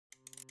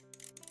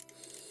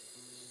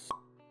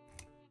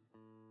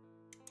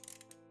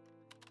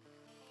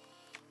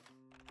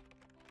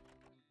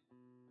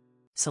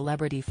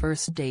Celebrity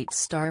first date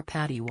star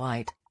Paddy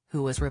White,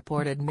 who was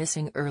reported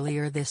missing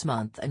earlier this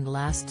month and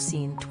last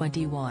seen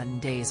 21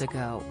 days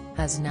ago,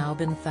 has now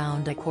been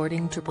found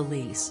according to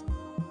police.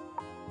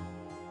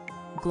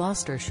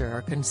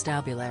 Gloucestershire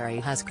Constabulary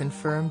has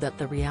confirmed that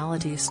the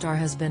reality star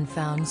has been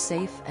found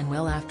safe and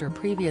well after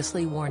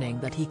previously warning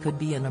that he could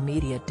be in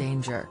immediate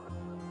danger.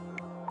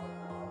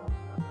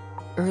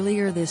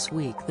 Earlier this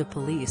week the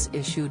police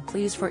issued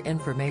pleas for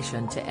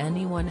information to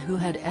anyone who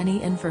had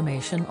any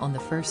information on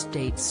the first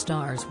date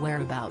star's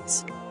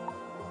whereabouts.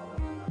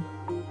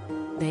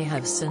 They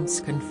have since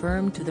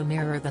confirmed to the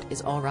Mirror that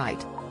is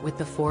alright, with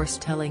the force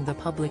telling the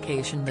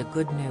publication the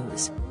good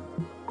news.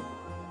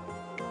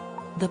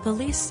 The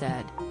police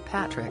said,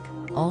 Patrick,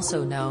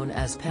 also known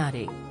as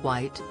Paddy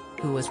White,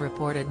 who was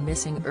reported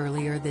missing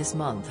earlier this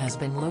month has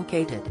been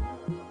located.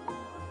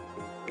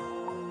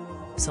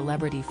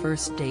 Celebrity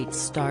first date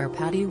star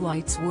Paddy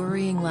White's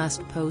worrying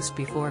last post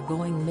before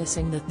going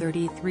missing. The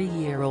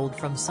 33-year-old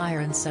from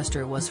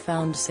Cirencester was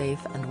found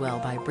safe and well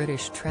by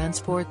British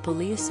Transport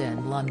Police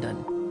in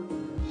London.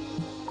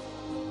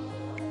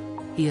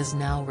 He is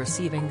now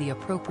receiving the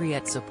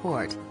appropriate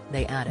support,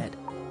 they added.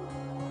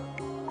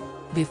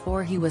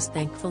 Before he was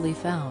thankfully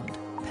found,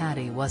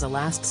 Paddy was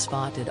last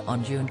spotted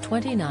on June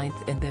 29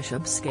 in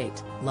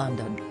Bishopsgate,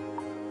 London.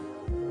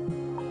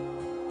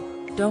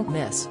 Don't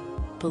miss.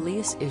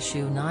 Police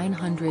issue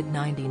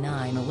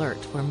 999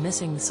 alert for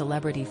missing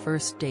celebrity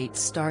first date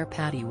star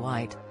Paddy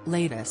White.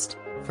 Latest,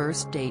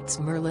 first dates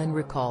Merlin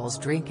recalls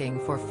drinking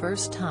for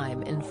first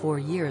time in 4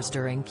 years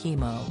during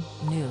chemo.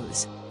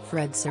 News,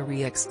 Fred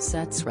Sirieix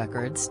sets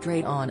record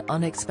straight on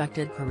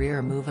unexpected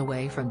career move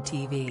away from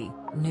TV.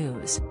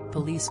 News,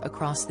 police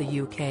across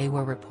the UK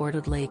were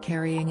reportedly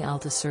carrying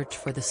out a search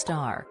for the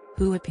star,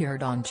 who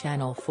appeared on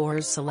Channel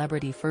 4's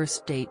Celebrity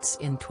First Dates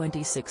in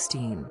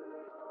 2016.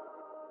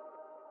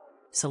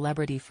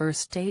 Celebrity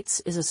First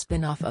Dates is a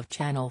spin-off of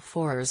Channel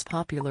 4's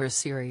popular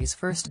series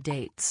First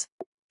Dates.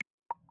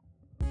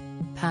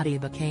 Paddy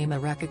became a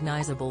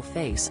recognisable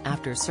face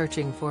after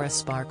searching for a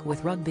spark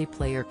with rugby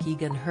player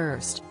Keegan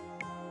Hurst.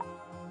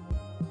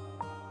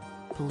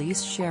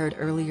 Police shared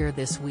earlier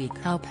this week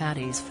how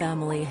Paddy's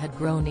family had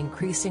grown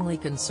increasingly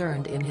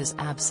concerned in his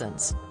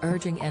absence,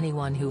 urging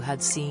anyone who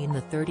had seen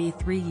the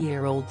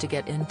 33-year-old to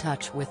get in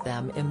touch with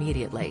them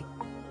immediately.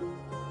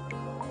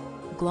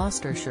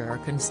 Gloucestershire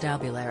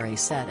Constabulary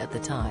said at the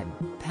time,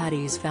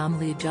 Paddy's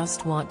family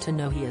just want to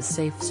know he is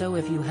safe, so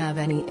if you have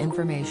any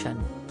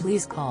information,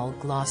 please call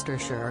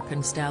Gloucestershire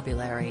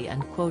Constabulary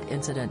and quote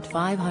incident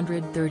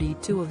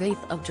 532 of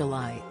 8th of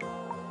July.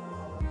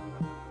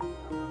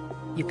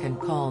 You can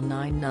call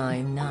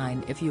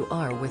 999 if you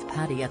are with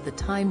Paddy at the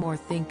time or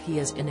think he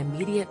is in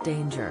immediate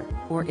danger,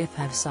 or if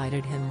have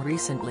sighted him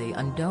recently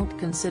and don't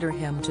consider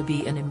him to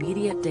be in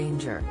immediate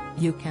danger,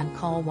 you can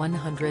call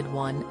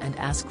 101 and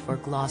ask for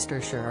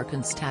Gloucestershire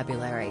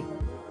Constabulary.